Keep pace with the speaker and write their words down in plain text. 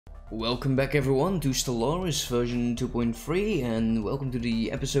Welcome back everyone to Stellaris version 2.3 and welcome to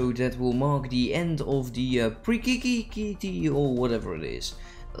the episode that will mark the end of the pre-kiki or whatever it is.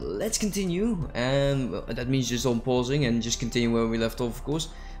 Let's continue, and that means just on pausing and just continue where we left off, of course.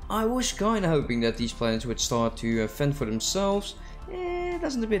 I was kinda hoping that these planets would start to fend for themselves. It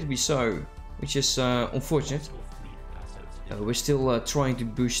doesn't appear to be so, which is unfortunate. We're still trying to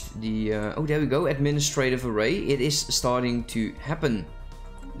boost the... oh, there we go, administrative array. It is starting to happen.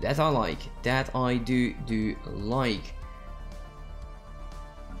 That I like. That I do like.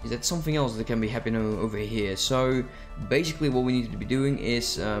 Is that something else that can be happening over here? So basically what we need to be doing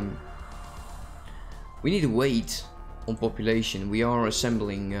is we need to wait on population. We are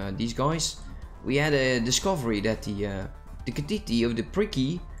assembling these guys. We had a discovery that the Katiti of the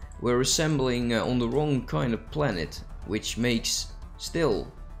Pricky were assembling on the wrong kind of planet, which makes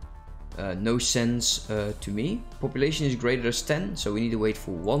still no sense to me. Population is greater than 10, so we need to wait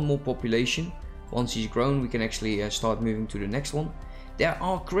for one more population. Once he's grown, we can actually start moving to the next one. There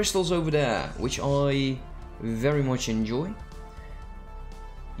are crystals over there, which I very much enjoy.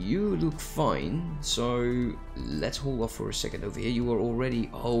 You look fine, so let's hold off for a second over here. You are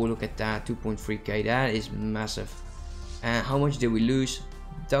already... oh, look at that, 2.3k, that is massive. And how much did we lose?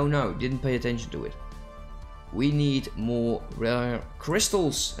 Don't know, didn't pay attention to it. We need more rare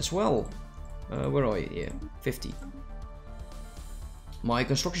crystals as well. Where are you? Yeah, 50. My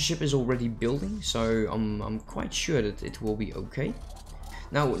construction ship is already building, so I'm quite sure that it will be okay.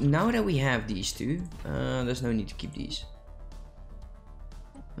 Now that we have these two, there's no need to keep these.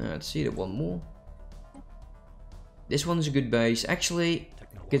 Let's see the one more. This one is a good base. Actually,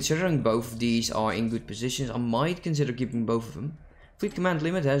 considering both of these are in good positions, I might consider keeping both of them. Fleet command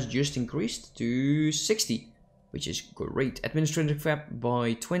limit has just increased to 60. Which is great. Administrative fab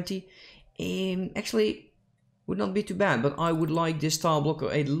by 20. Actually, would not be too bad, but I would like this tile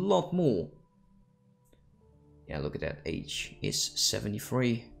blocker a lot more. Yeah, look at that. Age is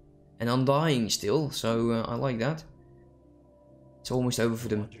 73. And undying still, so I like that. It's almost over for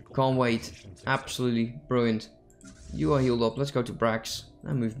them. Can't wait. Absolutely brilliant. You are healed up. Let's go to Brax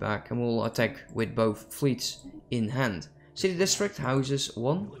and move back, and we'll attack with both fleets in hand. City district houses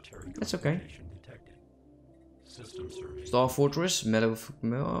 1. That's okay. Star Fortress, Meadow,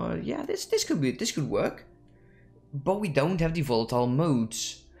 yeah, this could work, but we don't have the volatile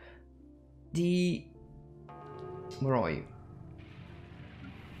modes. Where are you?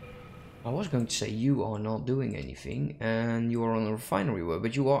 I was going to say you are not doing anything, and you are on a refinery work,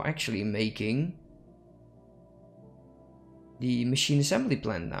 but you are actually making the machine assembly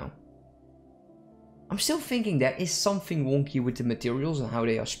plant now. I'm still thinking there is something wonky with the materials and how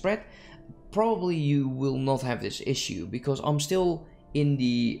they are spread. Probably you will not have this issue because I'm still in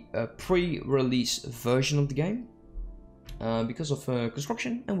the pre-release version of the game because of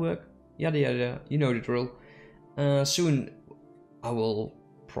construction and work, yada yada, you know the drill. Soon I will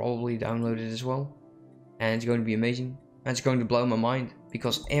probably download it as well, and it's going to be amazing, and it's going to blow my mind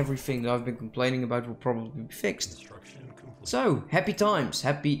because everything that I've been complaining about will probably be fixed. So happy times,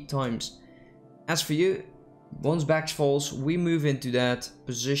 happy times. As for you, once Bax falls, we move into that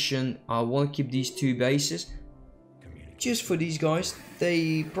position. I want to keep these two bases just for these guys.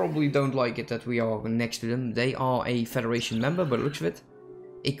 They probably don't like it that we are next to them. They are a Federation member, but it looks of it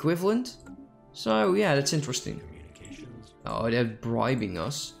equivalent. So yeah, that's interesting. Oh, they're bribing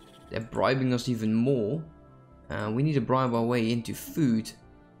us. They're bribing us even more. We need to bribe our way into food.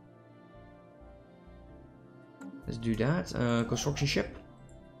 Let's do that. Construction ship.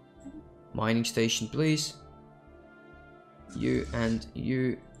 Mining station, please. You and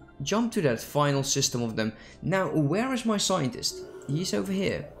you jump to that final system of them. Now, where is my scientist? He's over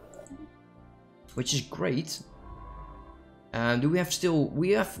here, which is great. And do we have still? We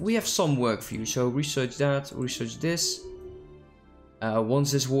have some work for you. So research that, research this.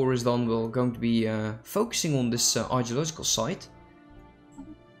 Once this war is done, we're going to be focusing on this archaeological site.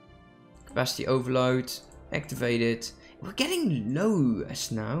 Capacity overload, activate it. We're getting low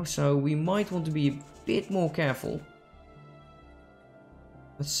as now, so we might want to be a bit more careful.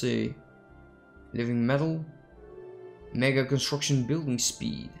 Let's see. Living metal. Mega construction building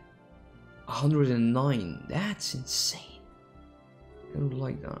speed. 109. That's insane. I don't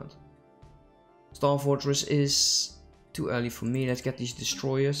like that. Star Fortress is too early for me. Let's get these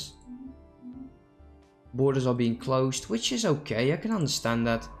destroyers. Borders are being closed, which is okay. I can understand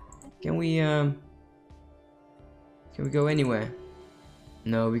that. Can we go anywhere?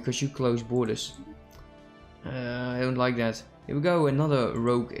 No, because you close borders. I don't like that. Here we go, another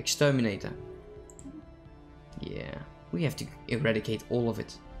rogue exterminator. Yeah, we have to eradicate all of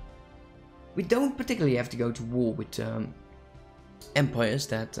it. We don't particularly have to go to war with empires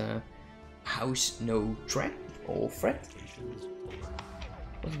that house no threat or threat.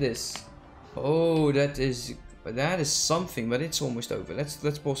 What's this? Oh, that is something, but it's almost over.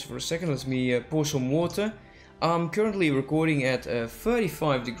 Let's pause for a second. Let me pour some water. I'm currently recording at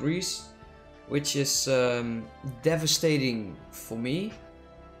 35 degrees, which is devastating for me.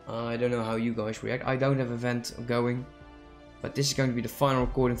 I don't know how you guys react. I don't have a vent going, but this is going to be the final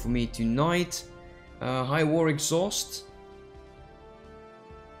recording for me tonight. High war exhaust.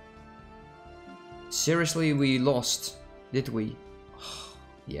 Seriously, we lost, did we?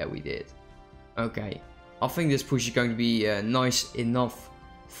 Yeah, we did. Okay, I think this push is going to be nice enough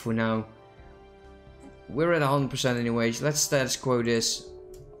for now. We're at 100% anyways. Let's status quo this.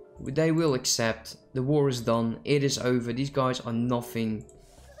 They will accept. The war is done. It is over. These guys are nothing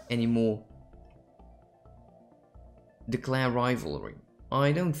anymore. Declare rivalry.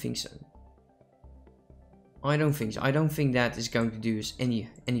 I don't think so. I don't think so. I don't think that is going to do us any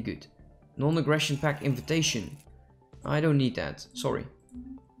good. Non-aggression pact invitation. I don't need that. Sorry.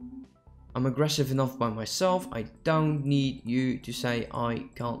 I'm aggressive enough by myself. I don't need you to say I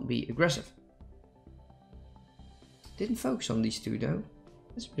can't be aggressive. Didn't focus on these two though.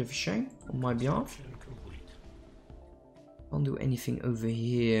 That's a bit of a shame on my behalf. Can't do anything over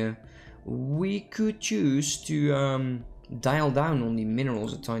here. We could choose to dial down on the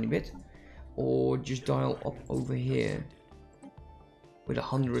minerals a tiny bit, or just dial up over here with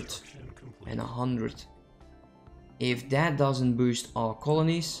 100 and 100. If that doesn't boost our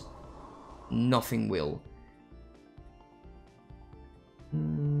colonies, nothing will.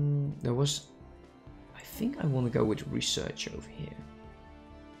 There was... I think I want to go with research over here.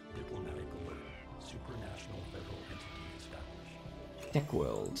 Diplomatic alert. Supranational federal entity established. Tech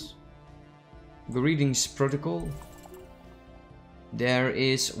world. Greetings protocol. There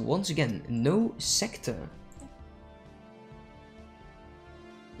is once again no sector.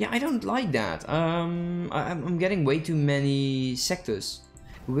 Yeah, I don't like that. I'm getting way too many sectors.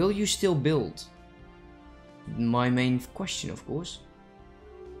 Will you still build? My main question, of course.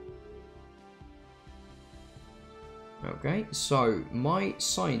 Okay, so my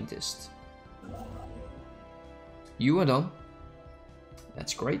scientist. You are done.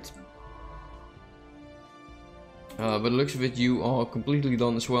 That's great. By the looks of it, you are completely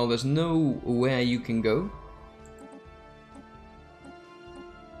done as well. There's nowhere you can go.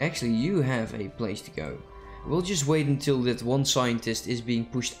 Actually, you have a place to go. We'll just wait until that one scientist is being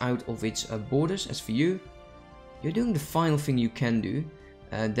pushed out of its borders. As for you, you're doing the final thing you can do.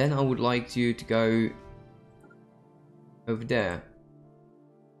 Then I would like you to go over there.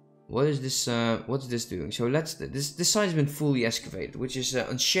 What is this? What's this doing? So this site has been fully excavated, which is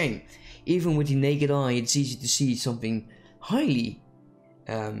a shame. Even with the naked eye, it's easy to see something highly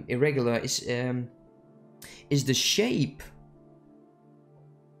irregular. Is the shape?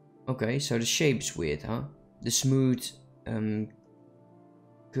 Okay, so the shape's weird, huh? The smooth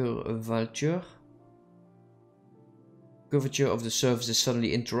curvature of the surface is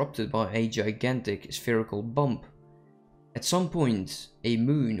suddenly interrupted by a gigantic spherical bump. At some point, a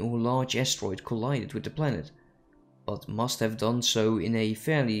moon or large asteroid collided with the planet, but must have done so in a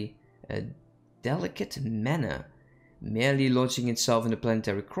fairly delicate manner, merely lodging itself in the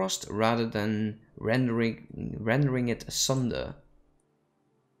planetary crust rather than rendering it asunder.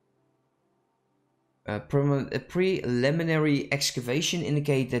 A preliminary excavation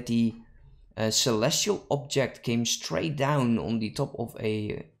indicates that the celestial object came straight down on the top of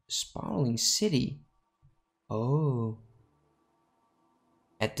a sprawling city. Oh.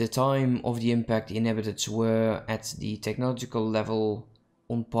 At the time of the impact, the inhabitants were at the technological level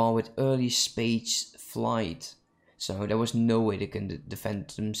on par with early space flight, so there was no way they can defend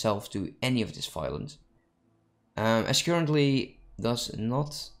themselves to any of this violence. As currently does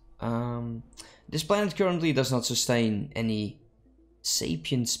not... this planet currently does not sustain any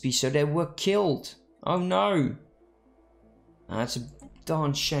sapient species, so they were killed. Oh no! That's a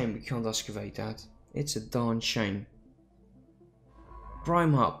darn shame we can't excavate that. It's a darn shame.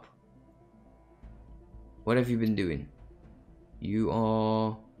 Prime Hub. What have you been doing? You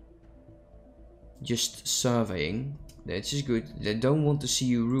are just surveying. This is good. They don't want to see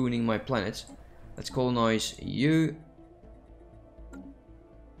you ruining my planet. Let's colonize you.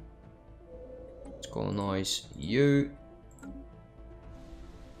 Let's colonize you.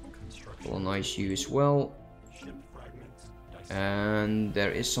 Colonize you as well. And there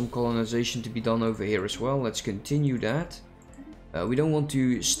is some colonization to be done over here as well. Let's continue that. We don't want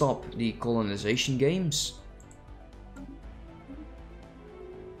to stop the colonization games.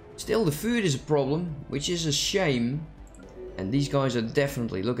 Still, the food is a problem, which is a shame. And these guys are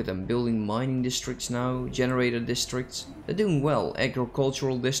definitely, look at them, building mining districts now, generator districts. They're doing well,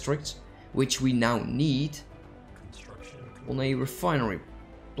 agricultural districts, which we now need on a refinery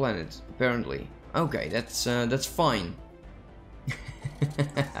planet, apparently. Okay, that's fine.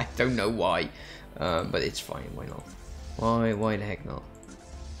 I don't know why, but it's fine. Why not? Why the heck not?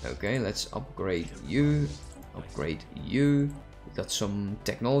 Okay, let's upgrade you. Upgrade you. We got some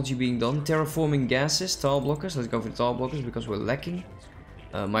technology being done. Terraforming gases, tile blockers. Let's go for the tile blockers because we're lacking.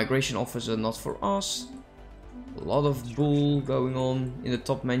 Migration officer not for us. A lot of bull going on in the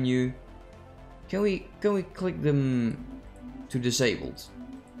top menu. Can we click them to disabled?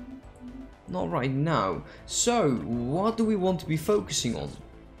 Not right now. So, what do we want to be focusing on?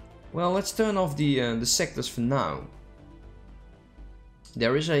 Well, let's turn off the sectors for now.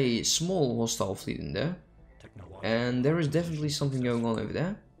 There is a small hostile fleet in there. And there is definitely something going on over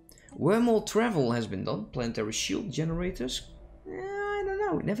there. Wormhole travel has been done. Planetary shield generators. I don't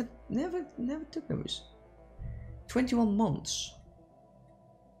know. Never took those. 21 months.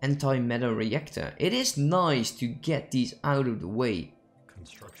 Anti-matter reactor. It is nice to get these out of the way.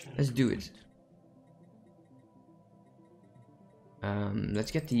 Let's do it. Let's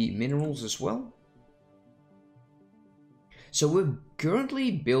get the minerals as well. So we're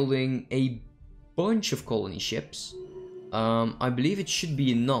currently building a bunch of colony ships. I believe it should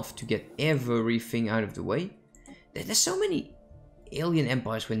be enough to get everything out of the way. There's so many alien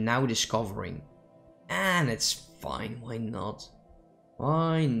empires we're now discovering. And it's fine, why not?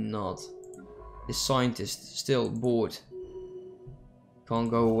 Why not? This scientist still bored. Can't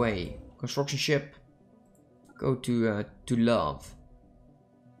go away. Construction ship. Go to love.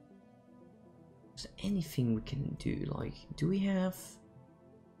 Is there anything we can do? Like, do we have...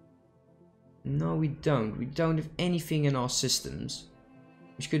 No, we don't. We don't have anything in our systems.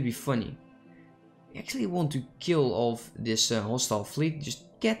 Which could be funny. We actually want to kill off this hostile fleet. Just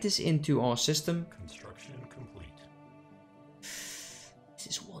get this into our system. Construction complete. This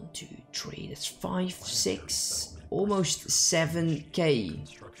is 1, 2, 3. That's 5, 6, almost 7k.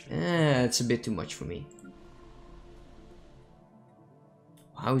 It's a bit too much for me.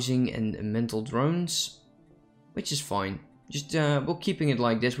 Housing and mental drones, which is fine. Just we're keeping it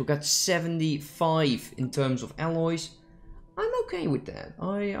like this. We've got 75 in terms of alloys. I'm okay with that.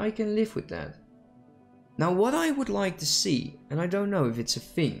 I can live with that. Now what I would like to see, and I don't know if it's a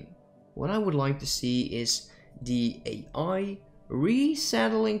thing, what I would like to see is the AI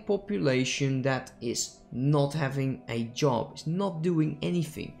resettling population that is not having a job, is not doing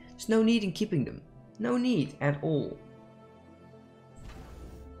anything. There's no need in keeping them. No need at all.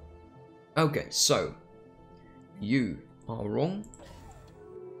 Okay, so you are wrong.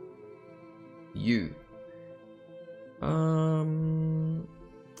 You.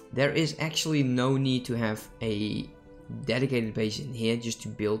 There is actually no need to have a dedicated base in here just to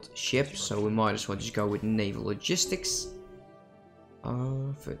build ships, so we might as well just go with naval logistics.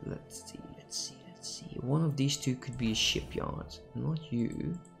 Let's see. One of these two could be a shipyard, not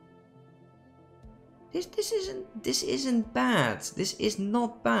you. This isn't bad. This is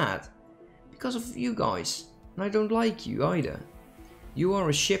not bad. Because of you guys. And I don't like you either. You are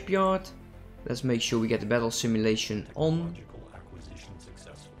a shipyard. Let's make sure we get the battle simulation on.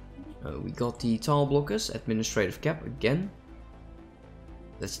 We got the tile blockers, administrative cap again.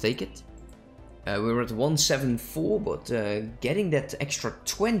 Let's take it. We're at 174, but getting that extra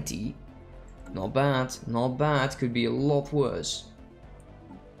 20, not bad, not bad. Could be a lot worse.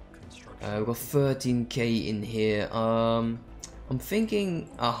 We've got 13k in here. I'm thinking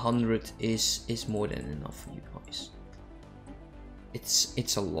 100 is more than enough for you guys.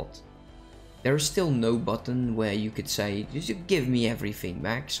 It's a lot. There is still no button where you could say, just give me everything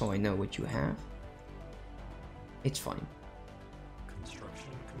back so I know what you have. It's fine.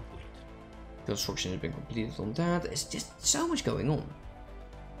 Construction complete. Construction has been completed on that. There's just so much going on.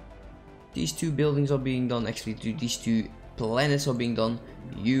 These two buildings are being done. Actually, these two planets are being done.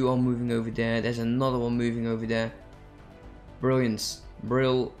 You are moving over there. There's another one moving over there. Brilliant.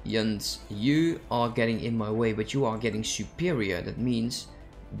 Brilliant. You are getting in my way, but you are getting superior. That means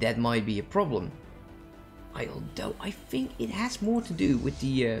that might be a problem. Although I think it has more to do with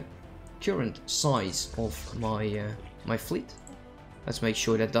the current size of my fleet. Let's make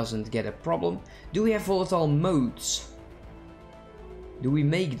sure that doesn't get a problem. Do we have volatile modes? Do we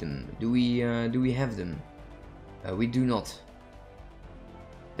make them? Do we have them? We do not.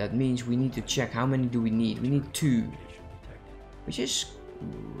 That means we need to check how many do we need. We need 2. Which is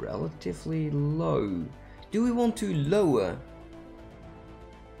relatively low. Do we want to lower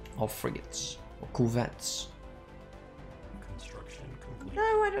our frigates or corvettes? Construction complete.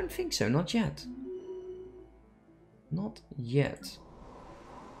 No, I don't think so. Not yet. Not yet.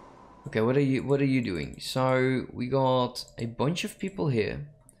 Okay, what are you doing? So we got a bunch of people here.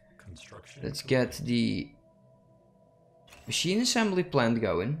 Let's get the machine assembly plant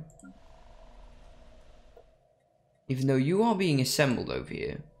going. Even though you are being assembled over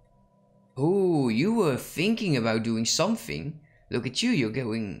here. Oh, you were thinking about doing something. Look at you, you're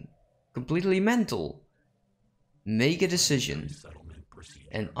going completely mental. Make a decision.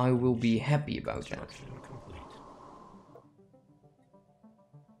 And I will be happy about that.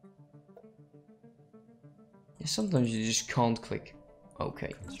 Yeah, sometimes you just can't click.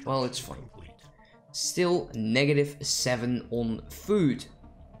 Okay, well, it's fine. Still -7 on food.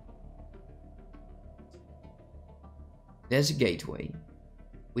 There's a gateway,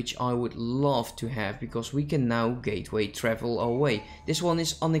 which I would love to have, because we can now gateway travel our way. This one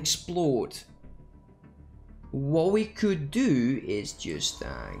is unexplored. What we could do is just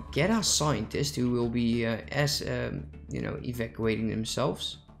get our scientists who will be you know, evacuating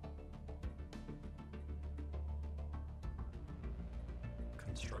themselves.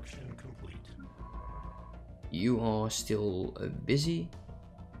 Construction complete. You are still busy.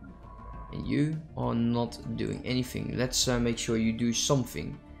 And you are not doing anything. Let's make sure you do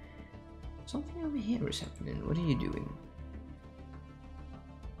something. Something over here is happening. What are you doing?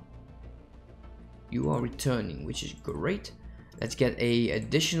 You are returning, which is great. Let's get a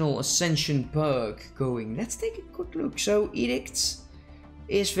additional ascension perk going. Let's take a quick look. So edicts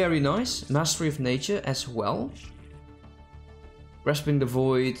is very nice. Mastery of nature as well. Grasping the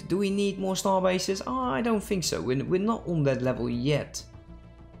void. Do we need more star bases? Oh, I don't think so. We're not on that level yet.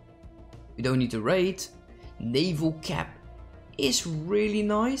 We don't need to raid. Naval cap is really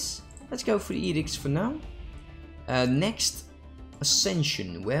nice. Let's go for the edicts for now. Next,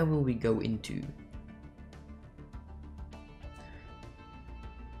 ascension. Where will we go into?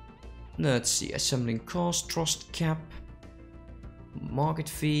 Let's see. Assembling cost, trust cap, market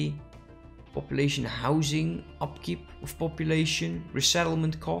fee, population housing, upkeep of population,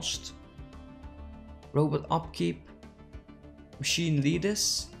 resettlement cost, robot upkeep, machine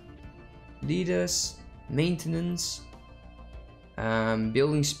leaders, maintenance,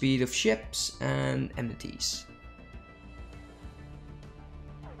 building speed of ships, and entities.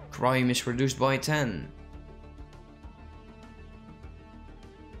 Crime is reduced by 10.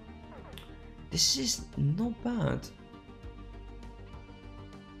 This is not bad.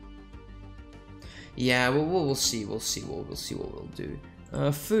 Yeah, we'll see. We'll see what we'll do.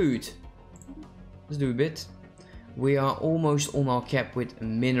 Food. Let's do a bit. We are almost on our cap with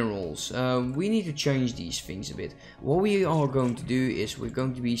minerals. We need to change these things a bit. What we are going to do is we're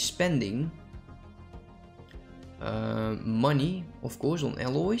going to be spending money, of course, on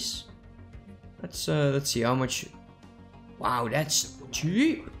alloys. Let's see how much. Wow, that's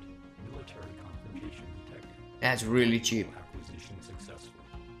cheap. That's really cheap.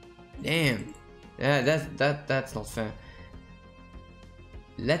 Damn. Yeah, that's not fair.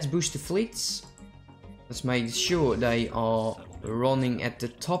 Let's boost the fleets. Let's make sure they are running at the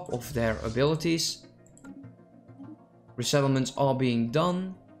top of their abilities. Resettlements are being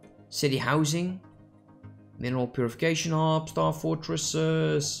done. City housing. Mineral purification hub. Star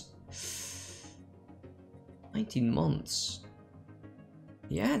fortresses. 19 months.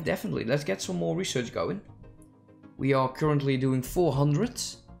 Yeah, definitely. Let's get some more research going. We are currently doing 400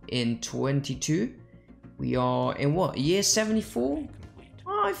 in 22. We are in what? Year 74?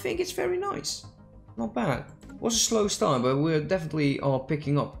 Oh, I think it's very nice. Not bad. It was a slow start, but we definitely are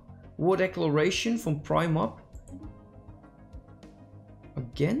picking up. War declaration from Prime up.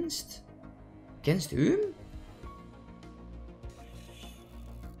 Against? Against whom?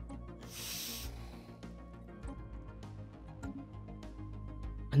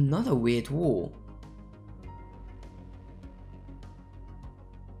 Another weird war.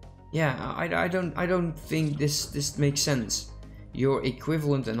 Yeah, I don't think this makes sense. You're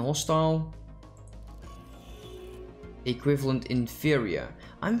equivalent and hostile. Equivalent inferior.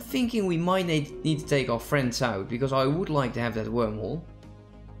 I'm thinking we might need to take our friends out, because I would like to have that wormhole.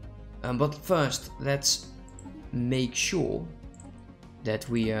 But first, let's make sure that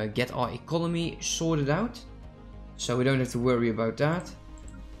we get our economy sorted out, so we don't have to worry about that.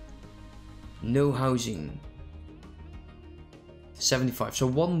 No housing. 75. So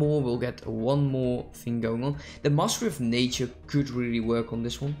one more, we'll get one more thing going on. The Mastery of Nature could really work on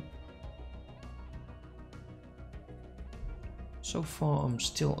this one. So far I'm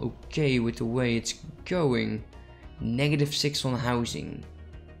still okay with the way it's going. -6 on housing.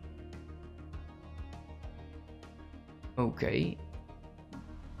 Okay.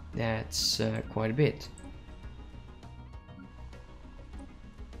 That's quite a bit.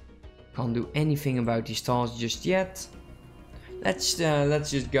 Can't do anything about these tiles just yet. Let's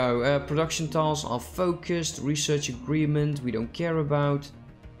just go. Production tiles are focused. Research agreement we don't care about.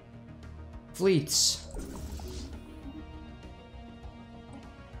 Fleets.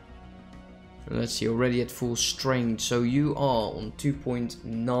 Let's see, already at full strength. So you are on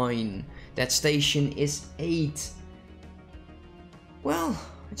 2.9. That station is 8. Well,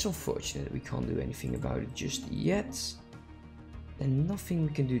 it's unfortunate that we can't do anything about it just yet. And nothing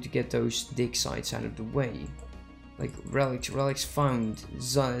we can do to get those dig sites out of the way. Like relics found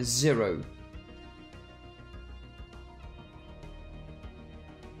 0.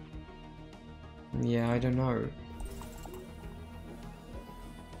 Yeah, I don't know.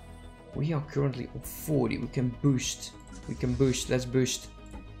 We are currently on 40. We can boost. Let's boost.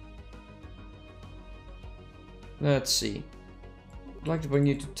 Let's see. I'd like to bring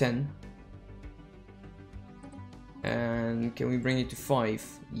you to 10. And can we bring it to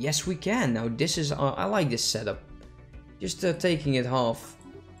 5? Yes, we can. Now this is... I like this setup. Just taking it half.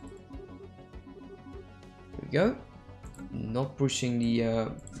 There we go. Not pushing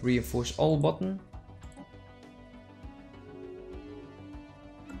the reinforce all button.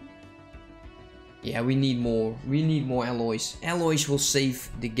 Yeah, we need more. We need more alloys. Alloys will save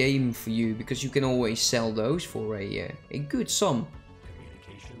the game for you because you can always sell those for a good sum.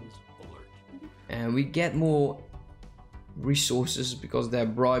 Communications alert. And we get more resources because they're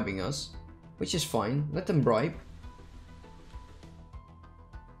bribing us, which is fine. Let them bribe.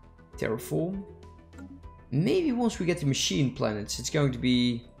 Terraform. Maybe once we get the machine planets, it's going to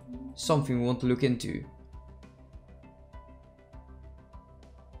be something we want to look into.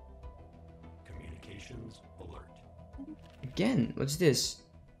 Communications alert. Again, what's this?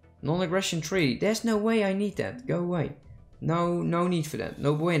 Non-aggression treaty. There's no way I need that. Go away. No need for that.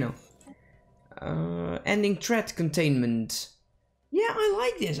 No bueno. Ending threat containment. Yeah, I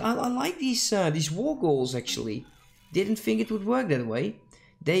like this. I like these war goals actually. Didn't think it would work that way.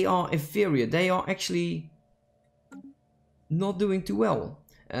 They are inferior. They are actually not doing too well.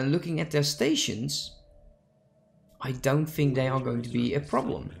 And looking at their stations, I don't think they are going to be a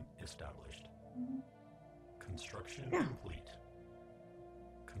problem. Established. Construction Yeah. complete.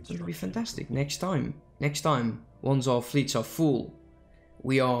 It's going to be fantastic. Next time, once our fleets are full,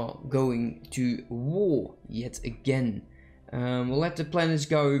 we are going to war yet again. We'll let the planets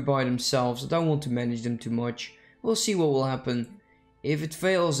go by themselves. I don't want to manage them too much. We'll see what will happen. If it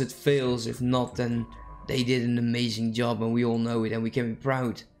fails, it fails. If not, then they did an amazing job and we all know it and we can be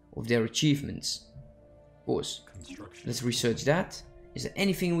proud of their achievements. Of course. Let's research that. Is there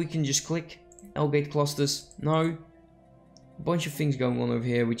anything we can just click? L-gate clusters? No. A bunch of things going on over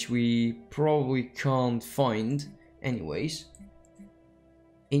here which we probably can't find anyways.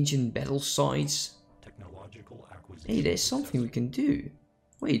 Ancient battle sites. Technological acquisition. Hey, there's something we can do.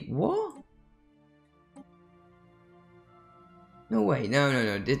 Wait, what? No way,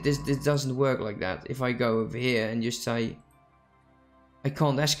 no. This doesn't work like that. If I go over here and just say I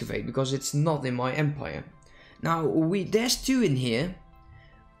can't excavate because it's not in my empire. Now there's 2 in here.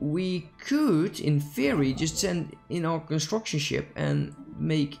 We could, in theory, just send in our construction ship and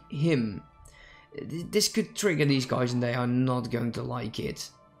make him. This could trigger these guys and they are not going to like it.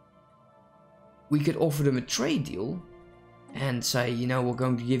 We could offer them a trade deal and say, you know, we're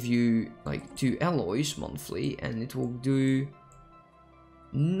going to give you like 2 alloys monthly and it will do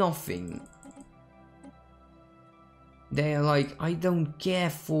nothing. They are like, I don't care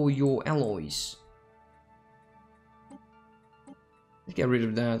for your alloys. Let's get rid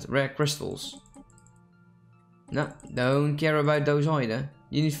of that. Rare crystals. No, don't care about those either.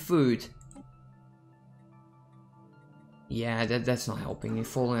 You need food. Yeah, that's not helping.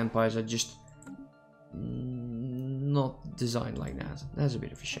 Fallen empires are just not designed like that. That's a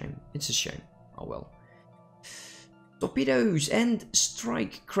bit of a shame. It's a shame. Oh well. Torpedoes and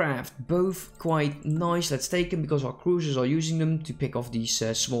strike craft, both quite nice. Let's take them because our cruisers are using them to pick off these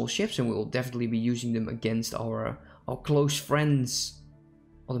small ships, and we will definitely be using them against our close friends.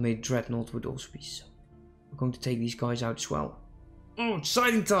 Automated dreadnought would also be so. We're going to take these guys out as well. Oh,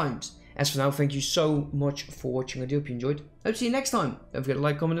 exciting times! As for now, thank you so much for watching. I do hope you enjoyed. Hope to see you next time. Don't forget to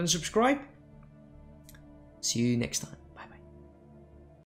like, comment, and subscribe. See you next time.